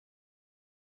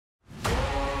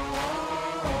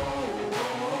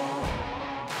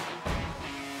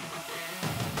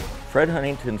Fred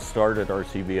Huntington started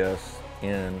Rcbs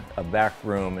in a back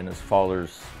room in his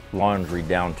father's laundry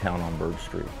downtown on Bird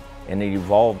Street. And it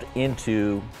evolved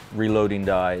into reloading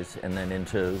dies and then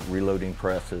into reloading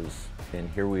presses. And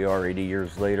here we are 80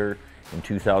 years later in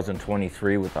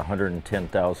 2023 with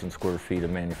 110,000 square feet of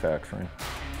manufacturing.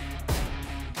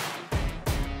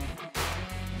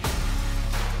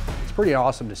 It's pretty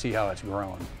awesome to see how it's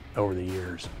grown over the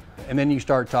years. And then you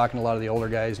start talking to a lot of the older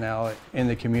guys now in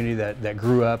the community that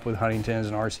grew up with Huntingtons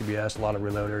and Rcbs, a lot of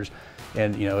reloaders.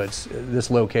 And you know,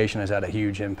 this location has had a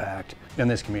huge impact in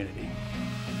this community.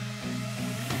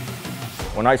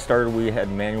 When I started, we had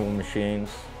manual machines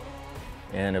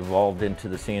and evolved into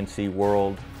the CNC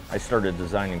world. I started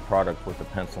designing product with a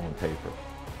pencil and paper.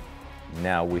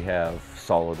 Now we have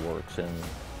SolidWorks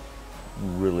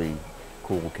and really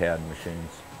cool CAD machines.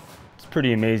 It's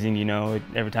pretty amazing, you know,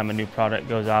 every time a new product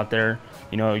goes out there,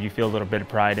 you know, you feel a little bit of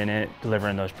pride in it,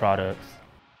 delivering those products.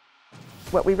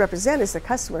 What we represent is the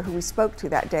customer who we spoke to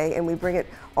that day, and we bring it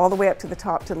all the way up to the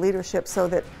top to leadership so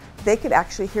that they could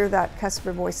actually hear that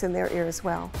customer voice in their ear as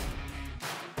well.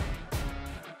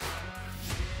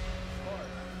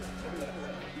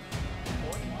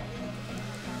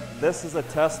 This is a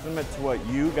testament to what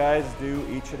you guys do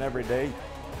each and every day.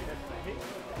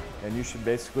 And you should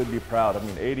basically be proud. I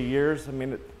mean, 80 years, I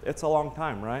mean, it's a long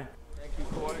time, right? Thank you,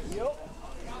 boys.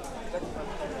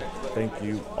 Thank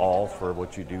you all for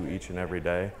what you do each and every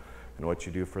day and what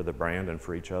you do for the brand and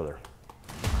for each other.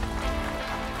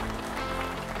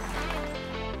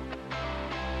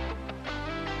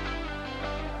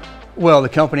 Well, the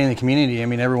company and the community, I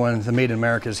mean, the Made in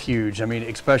America is huge. I mean,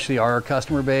 especially our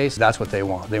customer base, that's what they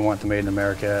want. They want the Made in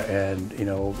America, and, you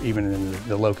know, even in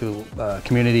the local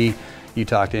community, you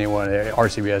talk to anyone,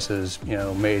 Rcbs is, you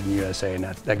know, made in USA, and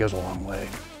that goes a long way.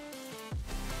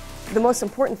 The most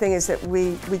important thing is that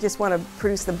we just want to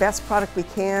produce the best product we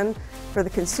can for the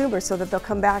consumer so that they'll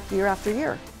come back year after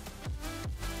year.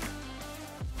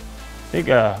 I think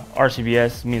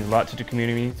Rcbs means a lot to the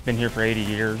community. It's been here for 80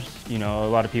 years. You know, a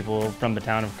lot of people from the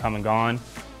town have come and gone.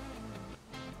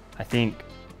 I think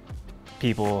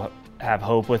people have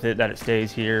hope with it that it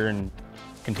stays here and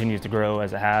continues to grow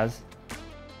as it has.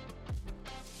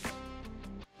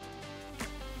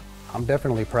 I'm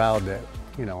definitely proud that,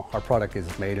 you know, our product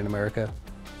is made in America.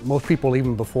 Most people,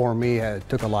 even before me,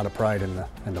 took a lot of pride in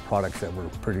the products that were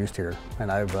produced here,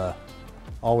 and I've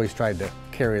always tried to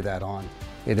carry that on.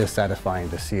 It is satisfying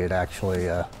to see it actually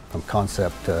from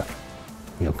concept to,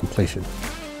 you know, completion.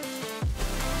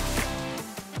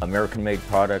 American-made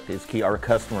product is key. Our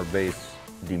customer base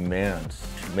demands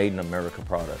made in America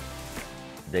product.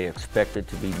 They expect it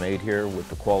to be made here with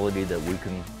the quality that we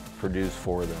can produce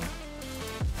for them.